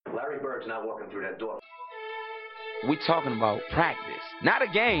Larry Bird's not walking through that door. We talking about practice. Not a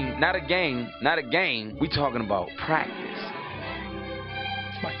game. We talking about practice.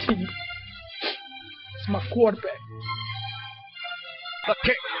 It's my team. It's my quarterback. The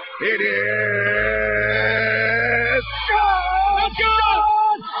kick. It is.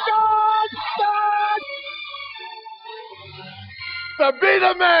 To be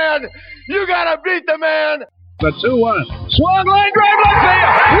the man, you gotta beat the man. The 2-1. Swung line drive left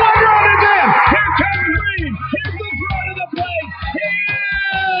field. One run is in. Here comes Green. Here's the throw to the plate. He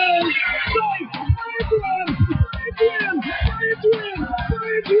is safe.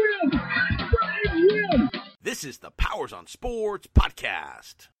 Braves win. This is the Powers on Sports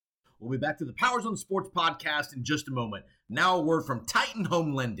podcast. We'll be back to the Powers on Sports podcast in just a moment. Now a word from Titan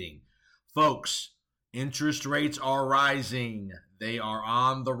Home Lending. Folks, interest rates are rising. They are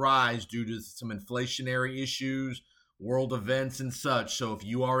on the rise due to some inflationary issues, world events, and such. So if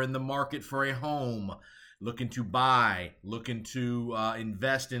you are in the market for a home, looking to buy, looking to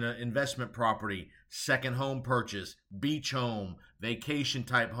invest in an investment property, second home purchase, beach home, vacation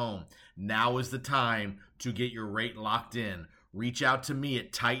type home, now is the time to get your rate locked in. Reach out to me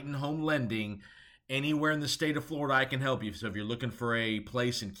at Titan Home Lending. Anywhere in the state of Florida, I can help you. So if you're looking for a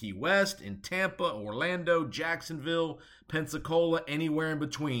place in Key West, in Tampa, Orlando, Jacksonville, Pensacola, anywhere in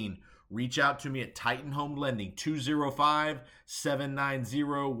between, reach out to me at Titan Home Lending,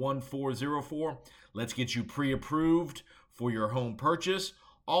 205-790-1404. Let's get you pre-approved for your home purchase.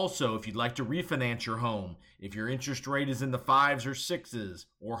 Also, if you'd like to refinance your home, if your interest rate is in the 5s or 6s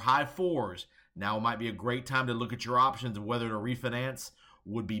or high 4s, now might be a great time to look at your options of whether to refinance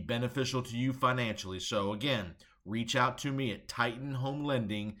would be beneficial to you financially. So again, reach out to me at Titan Home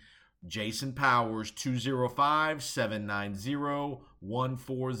Lending, Jason Powers,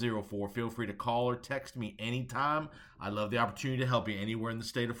 205-790-1404. Feel free to call or text me anytime. I love the opportunity to help you anywhere in the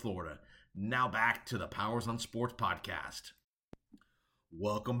state of Florida. Now back to the Powers on Sports podcast.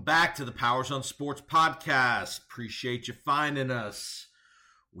 Welcome back to the Powers on Sports podcast. Appreciate you finding us.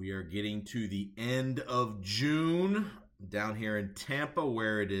 We are getting to the end of June down here in Tampa,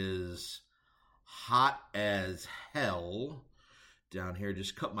 where it is hot as hell. Down here,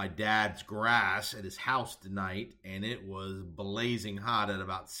 just cut my dad's grass at his house tonight, and it was blazing hot at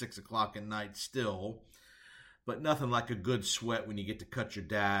about 6 o'clock at night still. But nothing like a good sweat when you get to cut your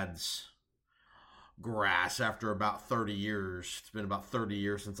dad's grass after about 30 years. It's been about 30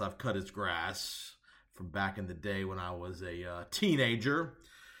 years since I've cut his grass from back in the day when I was a teenager.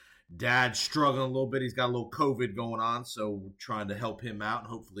 Dad's struggling a little bit. He's got a little COVID going on, so we're trying to help him out.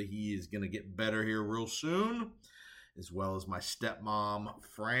 Hopefully he is going to get better here real soon, as well as my stepmom,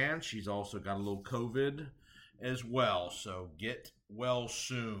 Fran. She's also got a little COVID as well, so get well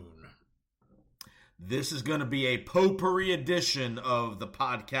soon. This is going to be a potpourri edition of the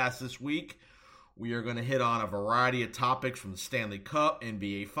podcast this week. We are going to hit on a variety of topics from the Stanley Cup,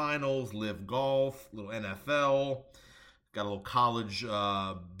 NBA Finals, LIV Golf, little NFL. Got a little college,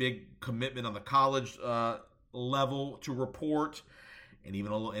 big commitment on the college level to report, and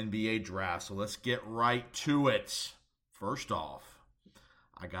even a little NBA draft. So let's get right to it. First off,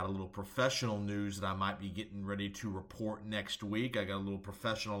 I got a little professional news that I might be getting ready to report next week. I got a little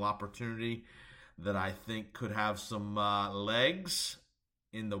professional opportunity that I think could have some legs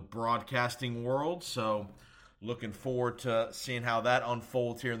in the broadcasting world. So looking forward to seeing how that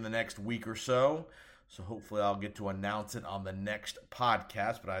unfolds here in the next week or so. So hopefully I'll get to announce it on the next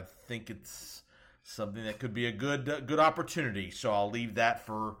podcast, but I think it's something that could be a good opportunity. So I'll leave that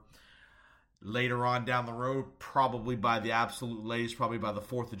for later on down the road, probably by the absolute latest, probably by the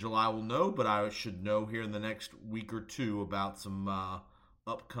 4th of July we'll know, but I should know here in the next week or two about some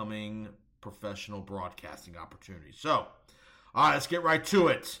upcoming professional broadcasting opportunities. So, all right, let's get right to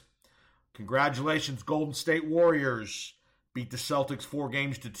it. Congratulations, Golden State Warriors. Beat the Celtics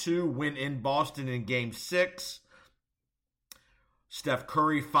 4-2, win in Boston in Game 6. Steph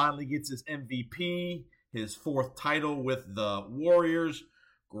Curry finally gets his MVP, his 4th title with the Warriors.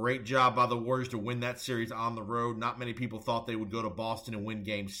 Great job by the Warriors to win that series on the road. Not many people thought they would go to Boston and win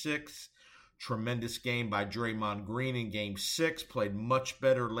Game 6. Tremendous game by Draymond Green in Game 6. Played much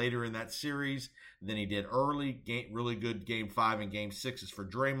better later in that series than he did early. Really good Game 5 and Game 6 is for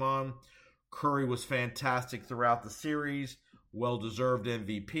Draymond. Curry was fantastic throughout the series. Well-deserved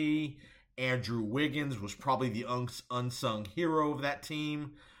MVP. Andrew Wiggins was probably the unsung hero of that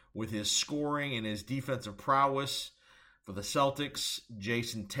team with his scoring and his defensive prowess. For the Celtics,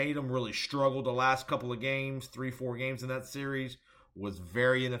 Jason Tatum really struggled the last couple of games, 3-4 games in that series. Was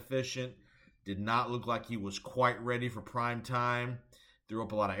very inefficient. Did not look like he was quite ready for prime time. Threw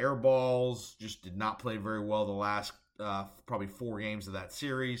up a lot of air balls. Just did not play very well the last probably 4 games of that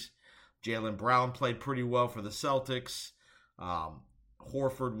series. Jaylen Brown played pretty well for the Celtics.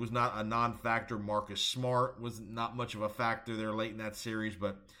 Horford was not a non-factor. Marcus Smart was not much of a factor there late in that series.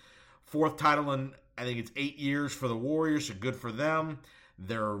 But fourth title in, I think it's 8 years for the Warriors, so good for them.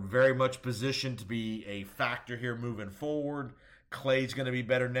 They're very much positioned to be a factor here moving forward. Clay's going to be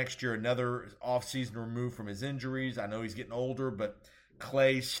better next year. Another offseason removed from his injuries. I know he's getting older, but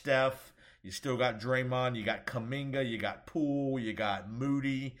Clay, Steph, you still got Draymond, you got Kuminga, you got Poole, you got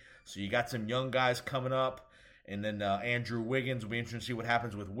Moody. So you got some young guys coming up. And then Andrew Wiggins, will be interesting to see what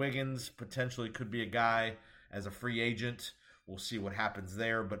happens with Wiggins. Potentially could be a guy as a free agent. We'll see what happens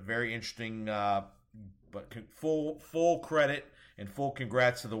there. But very interesting. But full credit and full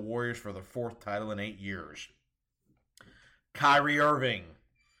congrats to the Warriors for their fourth title in 8 years. Kyrie Irving.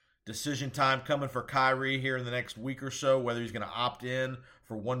 Decision time coming for Kyrie here in the next week or so, whether he's going to opt in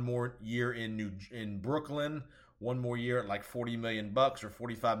for one more year in Brooklyn, one more year at like $40 million or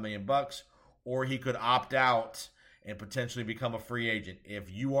 $45 million, or he could opt out and potentially become a free agent.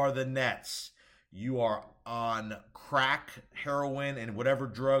 If you are the Nets, you are on crack, heroin, and whatever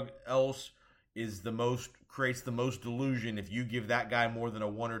drug else creates the most delusion if you give that guy more than a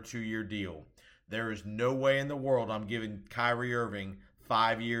 1 or 2 year deal. There is no way in the world I'm giving Kyrie Irving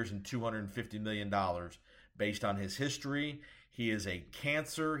 5 years and $250 million based on his history. He is a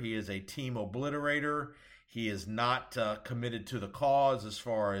cancer. He is a team obliterator. He is not committed to the cause as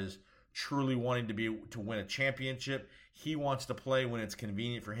far as truly wanting to win a championship. He wants to play when it's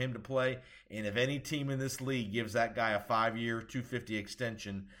convenient for him to play. And if any team in this league gives that guy a 5-year, $250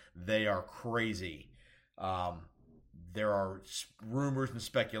 extension, they are crazy. There are rumors and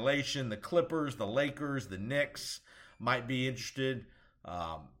speculation. The Clippers, the Lakers, the Knicks might be interested.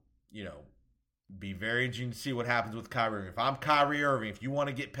 Be very interesting to see what happens with Kyrie Irving. If I'm Kyrie Irving, if you want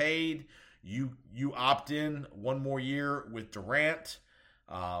to get paid, you opt in one more year with Durant.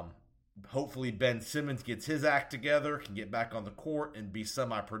 Hopefully Ben Simmons gets his act together, can get back on the court and be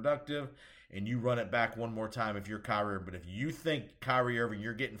semi-productive, and you run it back one more time if you're Kyrie Irving. But if you think Kyrie Irving,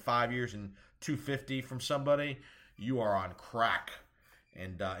 you're getting 5 years and $250 from somebody, you are on crack.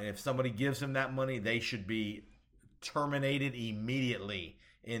 And if somebody gives him that money, they should be terminated immediately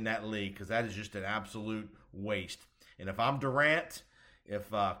in that league, because that is just an absolute waste. And if I'm Durant, if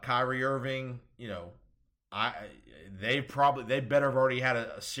Kyrie Irving, they better have already had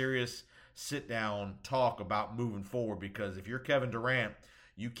a serious sit down talk about moving forward, because if you're Kevin Durant,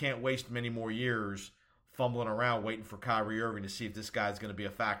 you can't waste many more years fumbling around waiting for Kyrie Irving to see if this guy's going to be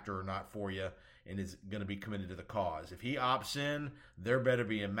a factor or not for you and is going to be committed to the cause. If he opts in, there better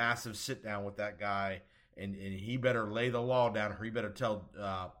be a massive sit down with that guy. And he better lay the law down, or he better tell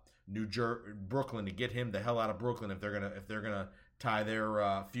Brooklyn to get him the hell out of Brooklyn if they're gonna tie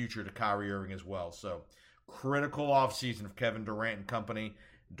their future to Kyrie Irving as well. So critical offseason of Kevin Durant and company.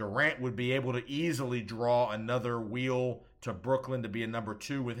 Durant would be able to easily draw another wheel to Brooklyn to be a number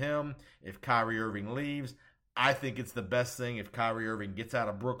 2 with him if Kyrie Irving leaves. I think it's the best thing if Kyrie Irving gets out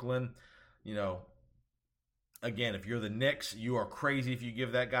of Brooklyn. Again, if you're the Knicks, you are crazy if you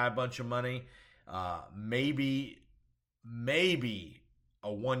give that guy a bunch of money. Maybe a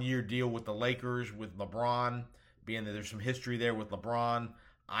 1-year deal with the Lakers with LeBron, being that there's some history there with LeBron.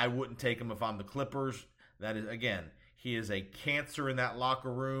 I wouldn't take him if I'm the Clippers. That is, again, he is a cancer in that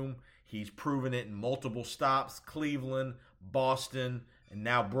locker room. He's proven it in multiple stops: Cleveland, Boston, and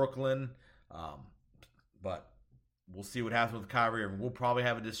now Brooklyn. But we'll see what happens with Kyrie. We'll probably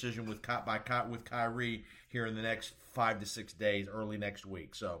have a decision with Kyrie here in the next 5 to 6 days, early next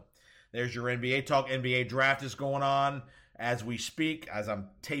week. So there's your NBA talk. NBA draft is going on as we speak, as I'm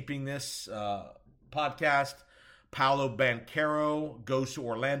taping this podcast. Paolo Banchero goes to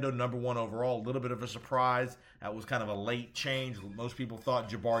Orlando, number 1 overall. A little bit of a surprise. That was kind of a late change. Most people thought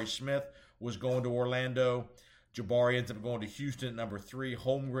Jabari Smith was going to Orlando. Jabari ends up going to Houston at number 3.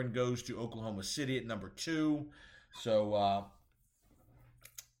 Holmgren goes to Oklahoma City at number 2. So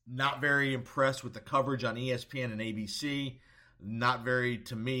not very impressed with the coverage on ESPN and ABC. Not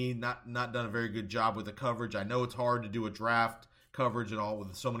done a very good job with the coverage. I know it's hard to do a draft coverage and all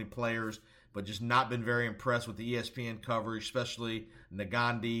with so many players, but just not been very impressed with the ESPN coverage, especially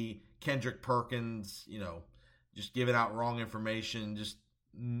Nagandi, Kendrick Perkins, just giving out wrong information, just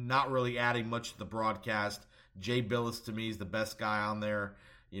not really adding much to the broadcast. Jay Billis, to me, is the best guy on there.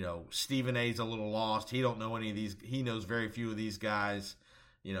 Stephen A's a little lost. He don't know any of these. He knows very few of these guys.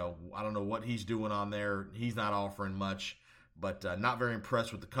 I don't know what he's doing on there. He's not offering much. But not very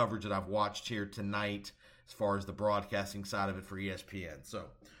impressed with the coverage that I've watched here tonight as far as the broadcasting side of it for ESPN. So,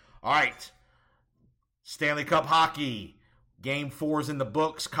 all right. Stanley Cup hockey. Game 4 is in the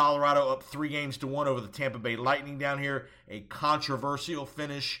books. Colorado up 3-1 over the Tampa Bay Lightning down here. A controversial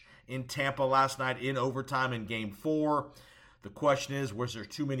finish in Tampa last night in overtime in Game 4. The question is, was there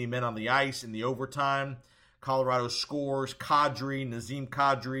too many men on the ice in the overtime? Colorado scores. Nazem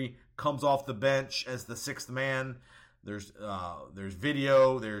Kadri comes off the bench as the sixth man. There's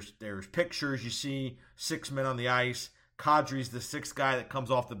video. There's pictures. You see 6 men on the ice. Kadri's the sixth guy that comes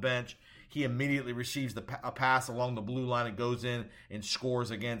off the bench. He immediately receives a pass along the blue line and goes in and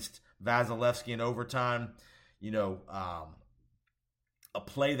scores against Vasilevsky in overtime. A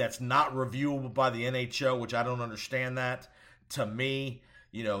play that's not reviewable by the NHL, which I don't understand that. To me,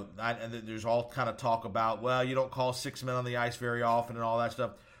 there's all kind of talk about, well, you don't call 6 men on the ice very often and all that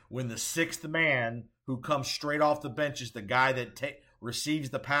stuff. When the sixth man who comes straight off the bench is the guy that receives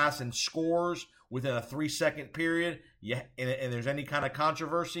the pass and scores within a 3-second period, and there's any kind of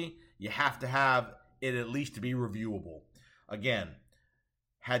controversy, you have to have it at least to be reviewable. Again,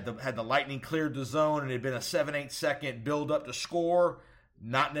 had the Lightning cleared the zone and it had been a 7-8 second build up to score,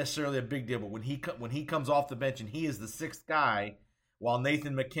 not necessarily a big deal. But when he comes off the bench and he is the sixth guy, while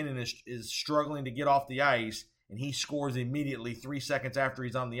Nathan MacKinnon is struggling to get off the ice, and he scores immediately 3 seconds after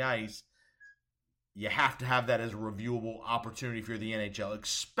he's on the ice, you have to have that as a reviewable opportunity for the NHL,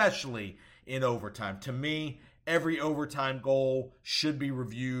 especially in overtime. To me, every overtime goal should be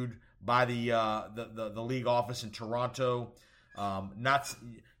reviewed by the league office in Toronto.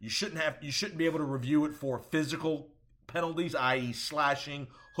 You shouldn't be able to review it for physical penalties, i.e. slashing,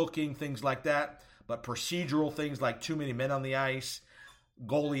 hooking, things like that. But procedural things like too many men on the ice,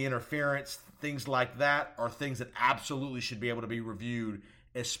 goalie interference, things like that are things that absolutely should be able to be reviewed,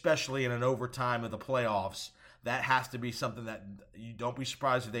 especially in an overtime of the playoffs. That has to be something that you don't be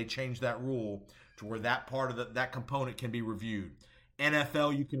surprised if they change that rule to where that part of that component can be reviewed.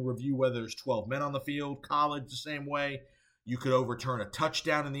 NFL, you can review whether there's 12 men on the field. College, the same way. You could overturn a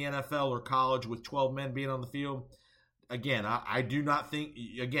touchdown in the NFL or college with 12 men being on the field. Again, I do not think,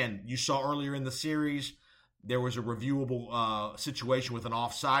 again, you saw earlier in the series, there was a reviewable situation with an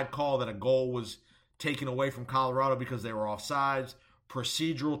offside call that a goal was taken away from Colorado because they were offsides.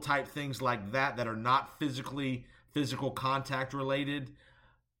 Procedural type things like that are not physical contact related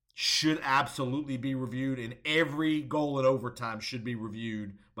should absolutely be reviewed, and every goal in overtime should be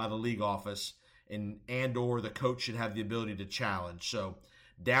reviewed by the league office, and or the coach should have the ability to challenge. So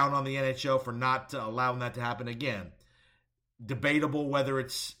down on the NHL for not allowing that to happen again. Debatable whether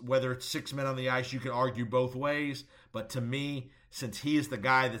it's 6 men on the ice. You can argue both ways, but to me, since he is the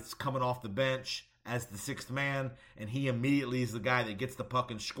guy that's coming off the bench as the sixth man, and he immediately is the guy that gets the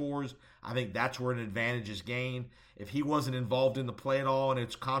puck and scores, I think that's where an advantage is gained. If he wasn't involved in the play at all and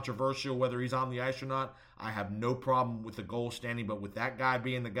it's controversial whether he's on the ice or not, I have no problem with the goal standing, but with that guy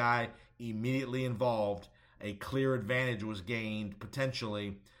being the guy immediately involved, a clear advantage was gained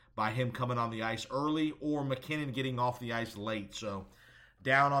potentially by him coming on the ice early or MacKinnon getting off the ice late. So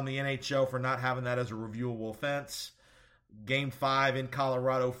down on the NHL for not having that as a reviewable offense. Game 5 in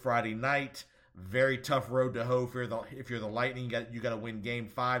Colorado Friday night. Very tough road to hoe if you're the Lightning. You got to win Game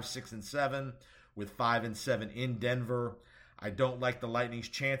 5, 6, and 7 with 5 and 7 in Denver. I don't like the Lightning's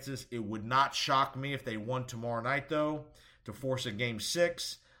chances. It would not shock me if they won tomorrow night, though, to force a Game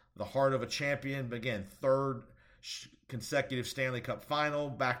 6. The heart of a champion, but again, third consecutive Stanley Cup final,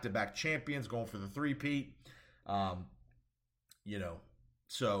 back-to-back champions, going for the three-peat.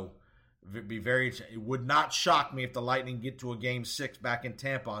 So it would not shock me if the Lightning get to a Game 6 back in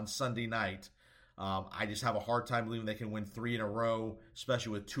Tampa on Sunday night. I just have a hard time believing they can win 3 in a row,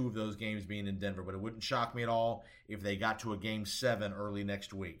 especially with 2 of those games being in Denver. But it wouldn't shock me at all if they got to a Game 7 early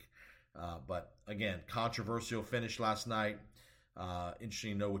next week. But again, controversial finish last night.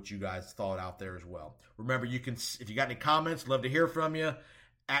 Interesting to know what you guys thought out there as well. Remember, you can, if you got any comments, love to hear from you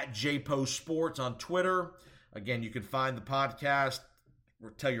at JPoSports on Twitter. Again, you can find the podcast,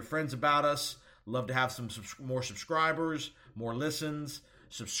 tell your friends about us. Love to have some more subscribers, more listens.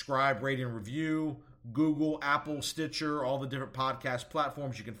 Subscribe, rate, and review. Google, Apple, Stitcher, all the different podcast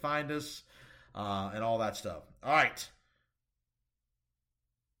platforms you can find us, and all that stuff. All right.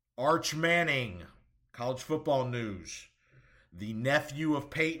 Arch Manning, college football news. The nephew of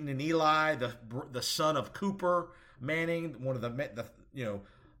Peyton and Eli, the son of Cooper Manning, one of the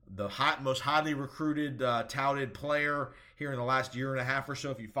most highly recruited, touted player here in the last year and a half or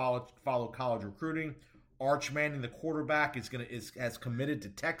so. If you follow college recruiting, Arch Manning, the quarterback, has committed to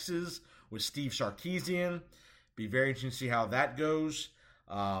Texas with Steve Sarkisian. Be very interesting to see how that goes.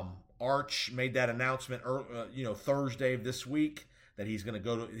 Arch made that announcement, Thursday of this week that he's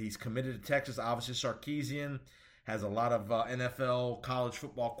committed to Texas. Obviously, Sarkisian has a lot of NFL college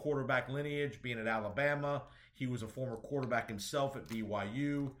football quarterback lineage, being at Alabama. He was a former quarterback himself at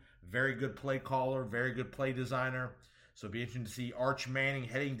BYU. Very good play caller, very good play designer. So it'll be interesting to see Arch Manning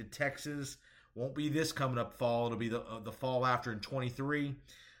heading to Texas. Won't be this coming up fall. It'll be the fall after in 23.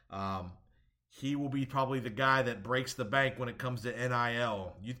 He will be probably the guy that breaks the bank when it comes to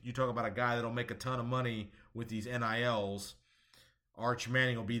NIL. You talk about a guy that'll make a ton of money with these NILs. Arch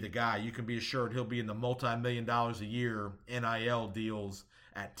Manning will be the guy. You can be assured he'll be in the multi-million dollars a year NIL deals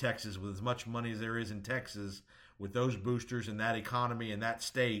at Texas. With as much money as there is in Texas, with those boosters and that economy and that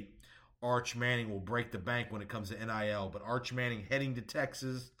state, Arch Manning will break the bank when it comes to NIL. But Arch Manning heading to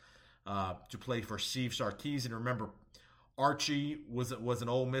Texas to play for Steve Sarkisian. Remember, Archie was an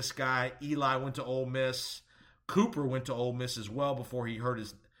Ole Miss guy. Eli went to Ole Miss. Cooper went to Ole Miss as well before he hurt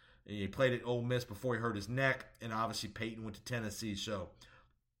his. He played at Ole Miss before he hurt his neck, and obviously Peyton went to Tennessee. So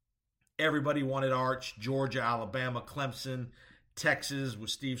everybody wanted Arch. Georgia, Alabama, Clemson, Texas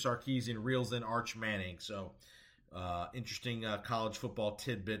with Steve Sarkisian reels in Arch Manning. So interesting college football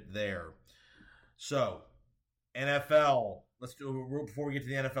tidbit there. So NFL. Let's do before we get to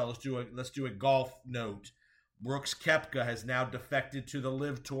the NFL. Let's do a golf note. Brooks Koepka has now defected to the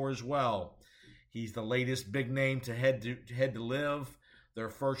Live Tour as well. He's the latest big name to head to Live. Their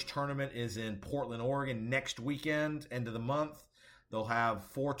first tournament is in Portland, Oregon next weekend, end of the month. They'll have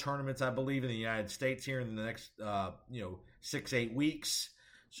 4 tournaments, I believe, in the United States here in the next 6-8 weeks.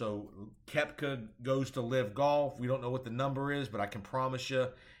 So Koepka goes to Live Golf. We don't know what the number is, but I can promise you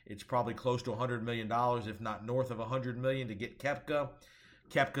it's probably close to $100 million, if not north of $100 million to get Koepka.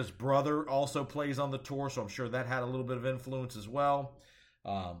 Koepka's brother also plays on the tour, so I'm sure that had a little bit of influence as well.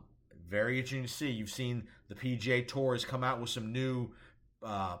 Very interesting to see. You've seen the PGA Tour has come out with some new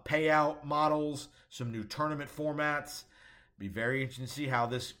payout models, some new tournament formats. Be very interesting to see how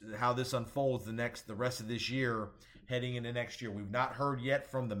this unfolds the rest of this year, heading into next year. We've not heard yet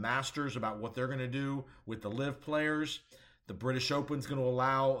from the Masters about what they're going to do with the Live players. The British Open's going to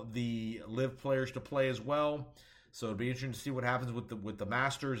allow the Live players to play as well. So it'll be interesting to see what happens with the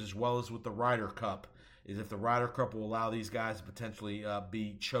Masters as well as with the Ryder Cup. Is if the Ryder Cup will allow these guys to potentially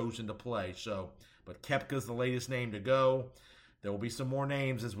be chosen to play. So, but Koepka's the latest name to go. There will be some more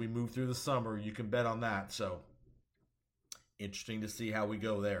names as we move through the summer. You can bet on that. So interesting to see how we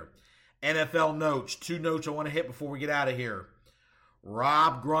go there. NFL notes. 2 notes I want to hit before we get out of here.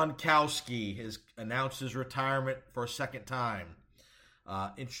 Rob Gronkowski has announced his retirement for a second time.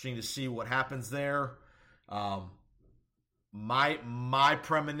 Interesting to see what happens there. My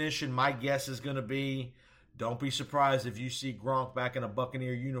premonition, my guess is going to be, don't be surprised if you see Gronk back in a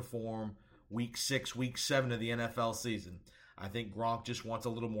Buccaneer uniform week 6, week 7 of the NFL season. I think Gronk just wants a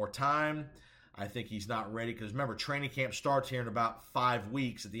little more time. I think he's not ready because remember, training camp starts here in about 5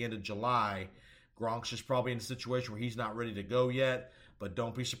 weeks at the end of July. Gronk's just probably in a situation where he's not ready to go yet. But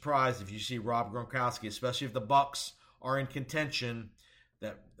don't be surprised if you see Rob Gronkowski, especially if the Bucs are in contention,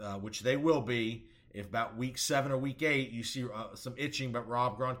 that which they will be. If about week 7 or week 8 you see some itching about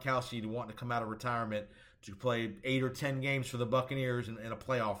Rob Gronkowski to want to come out of retirement to play 8 or 10 games for the Buccaneers in a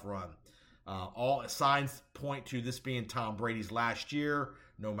playoff run. All signs point to this being Tom Brady's last year,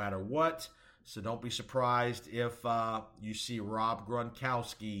 no matter what. So don't be surprised if you see Rob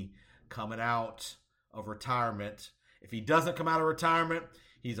Gronkowski coming out of retirement. If he doesn't come out of retirement,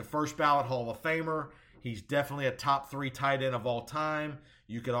 he's a first ballot Hall of Famer. He's definitely a top 3 tight end of all time.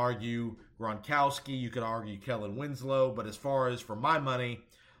 You could argue Gronkowski. You could argue Kellen Winslow. But as far as for my money,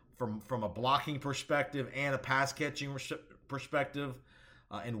 from a blocking perspective and a pass catching perspective,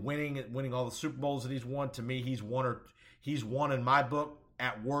 and winning all the Super Bowls that he's won, to me he's won in my book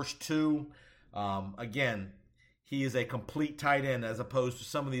at worst 2. Again, he is a complete tight end as opposed to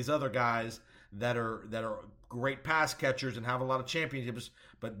some of these other guys that are great pass catchers and have a lot of championships,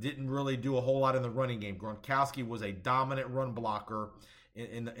 but didn't really do a whole lot in the running game. Gronkowski was a dominant run blocker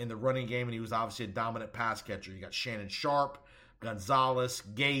in the running game, and he was obviously a dominant pass catcher. You got Shannon Sharp, Gonzalez,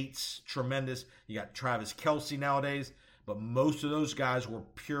 Gates, tremendous. You got Travis Kelce nowadays, but most of those guys were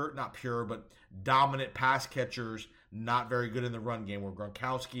not pure, but dominant pass catchers, not very good in the run game, where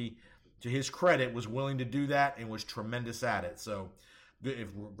Gronkowski, to his credit, was willing to do that and was tremendous at it. So if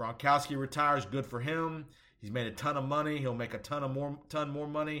Gronkowski retires, good for him. He's made a ton of money. He'll make a ton more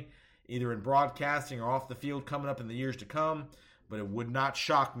money, either in broadcasting or off the field coming up in the years to come. But it would not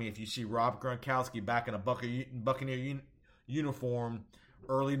shock me if you see Rob Gronkowski back in a Buccaneer uniform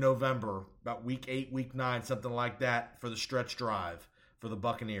early November, about week 8, week 9, something like that, for the stretch drive for the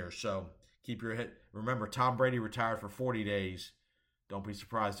Buccaneers. So keep your head. Remember, Tom Brady retired for 40 days. Don't be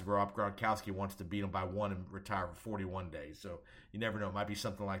surprised if Rob Gronkowski wants to beat him by 1 and retire for 41 days. So you never know. It might be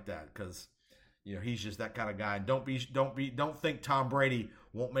something like that because he's just that kind of guy. And don't think Tom Brady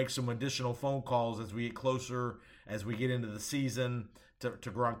won't make some additional phone calls as we get closer, as we get into the season to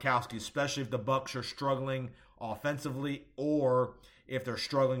Gronkowski, especially if the Bucs are struggling offensively, or if they're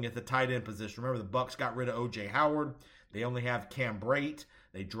struggling at the tight end position. Remember, the Bucs got rid of O.J. Howard. They only have Cam Brate.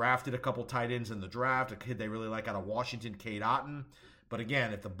 They drafted a couple tight ends in the draft, a kid they really like out of Washington, Cade Otton. But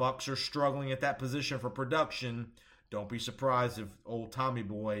again, if the Bucs are struggling at that position for production, don't be surprised if old Tommy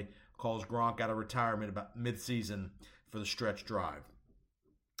Boy calls Gronk out of retirement about midseason for the stretch drive.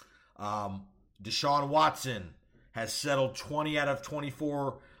 Deshaun Watson has settled 20 out of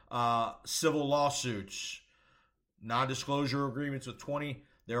 24 civil lawsuits. Non-disclosure agreements with 20.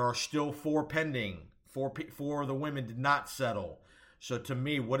 There are still 4 pending. 4 of the women did not settle. So to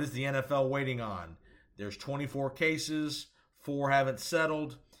me, what is the NFL waiting on? There's 24 cases. 4 haven't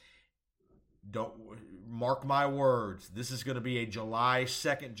settled. Don't mark my words. This is going to be a July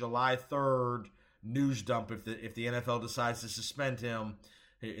 2nd, July 3rd news dump if the NFL decides to suspend him,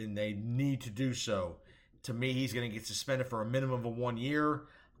 and they need to do so. To me, he's going to get suspended for a minimum of 1 year.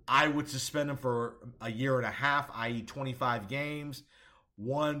 I would suspend him for a year and a half, i.e. 25 games.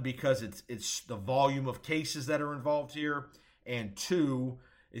 1, because it's the volume of cases that are involved here. And 2,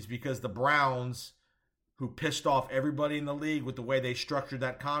 is because the Browns, who pissed off everybody in the league with the way they structured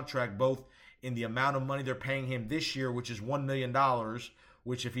that contract, both in the amount of money they're paying him this year, which is $1 million,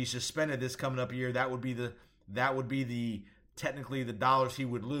 which if he's suspended this coming up year, that would be the technically the dollars he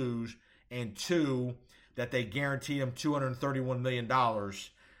would lose. And 2, that they guaranteed him $231 million.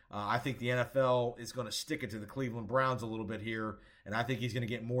 I think the NFL is going to stick it to the Cleveland Browns a little bit here, and I think he's going to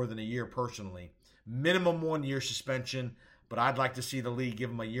get more than a year personally. Minimum 1 year suspension, but I'd like to see the league give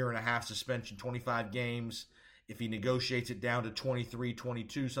him a year and a half suspension, 25 games. If he negotiates it down to 23,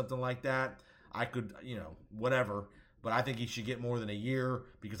 22, something like that, I could, whatever. But I think he should get more than a year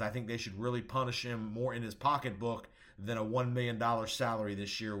because I think they should really punish him more in his pocketbook than a $1 million salary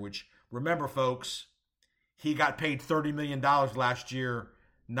this year, which, remember, folks, he got paid $30 million last year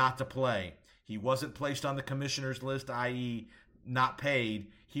not to play. He wasn't placed on the commissioner's list, i.e. not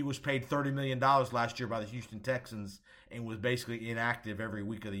paid. He was paid $30 million last year by the Houston Texans and was basically inactive every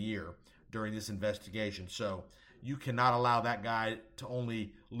week of the year during this investigation. So you cannot allow that guy to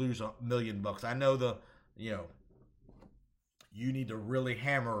only lose $1 million. I know you need to really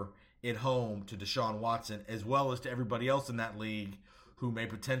hammer it home to Deshaun Watson as well as to everybody else in that league who may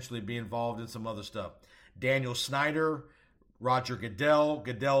potentially be involved in some other stuff. Daniel Snyder, Roger Goodell.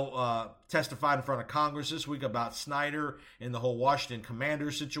 Goodell testified in front of Congress this week about Snyder and the whole Washington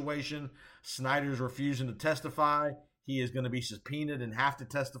Commanders situation. Snyder's refusing to testify. He is going to be subpoenaed and have to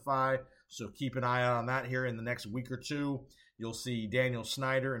testify, so keep an eye out on that here in the next week or two. You'll see Daniel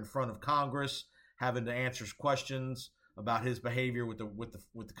Snyder in front of Congress having to answer questions about his behavior with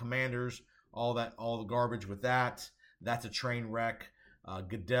the Commanders, all the garbage with that. That's a train wreck.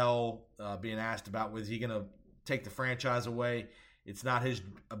 Goodell being asked about was he going to take the franchise away. It's not his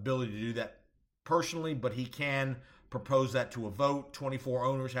ability to do that personally, but he can propose that to a vote. 24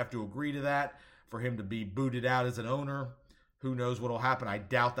 owners have to agree to that for him to be booted out as an owner. Who knows what will happen? I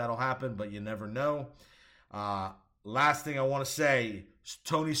doubt that'll happen, but you never know. Last thing I want to say,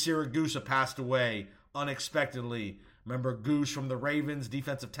 Tony Siragusa passed away unexpectedly. Remember Goose from the Ravens,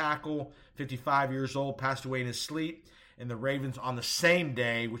 defensive tackle, 55 years old, passed away in his sleep. And the Ravens on the same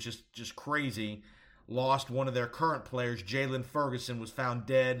day, which is just crazy, lost one of their current players. Jalen Ferguson was found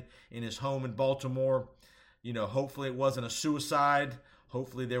dead in his home in Baltimore. Hopefully it wasn't a suicide.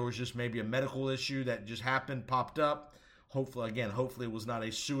 Hopefully there was just maybe a medical issue that just happened, popped up. Hopefully it was not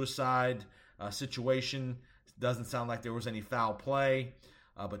a suicide situation. It doesn't sound like there was any foul play.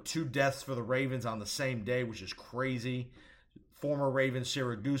 But 2 deaths for the Ravens on the same day, which is crazy. Former Ravens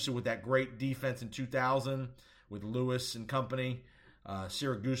Siragusa with that great defense in 2000 with Lewis and company.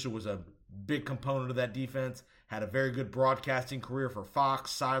 Siragusa was a big component of that defense. Had a very good broadcasting career for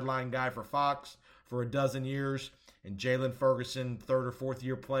Fox, sideline guy for Fox for a dozen years. And Jalen Ferguson, 3rd or 4th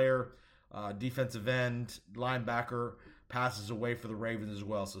year player, defensive end, linebacker, passes away for the Ravens as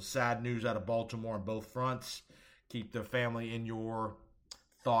well. So sad news out of Baltimore on both fronts. Keep their family in your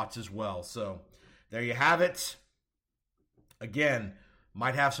thoughts as well. So there you have it. Again,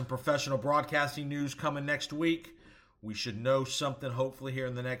 might have some professional broadcasting news coming next week. We should know something hopefully here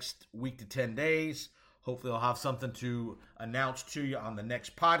in the next week to 10 days. Hopefully I'll have something to announce to you on the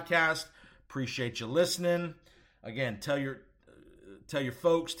next podcast. Appreciate you listening. Again, tell your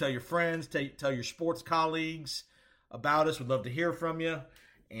folks, tell your friends, tell your sports colleagues about us. We'd love to hear from you.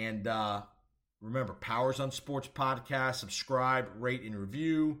 And remember, Powers on Sports Podcast. Subscribe, rate, and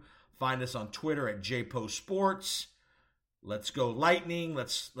review. Find us on Twitter at JPostSports. Let's go Lightning.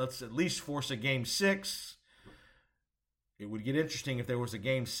 Let's at least force a Game 6. It would get interesting if there was a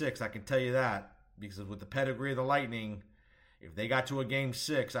Game 6, I can tell you that. Because with the pedigree of the Lightning, If they got to a Game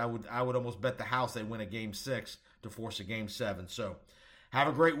 6, I would almost bet the house they win a Game 6 to force a Game 7. So have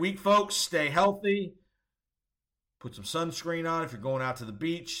a great week, folks. Stay healthy. Put some sunscreen on if you're going out to the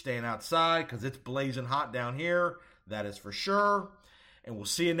beach, staying outside because it's blazing hot down here. That is for sure. And we'll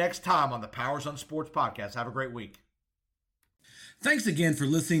see you next time on the Powers on Sports podcast. Have a great week. Thanks again for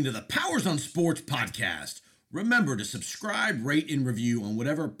listening to the Powers on Sports podcast. Remember to subscribe, rate, and review on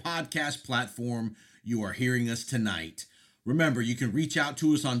whatever podcast platform you are hearing us tonight. Remember, you can reach out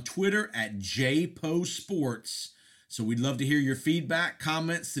to us on Twitter at JPoSports. So we'd love to hear your feedback,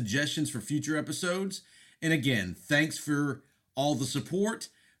 comments, suggestions for future episodes. And again, thanks for all the support.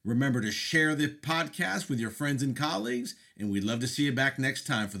 Remember to share the podcast with your friends and colleagues. And we'd love to see you back next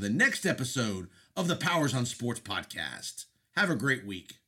time for the next episode of the Powers on Sports podcast. Have a great week.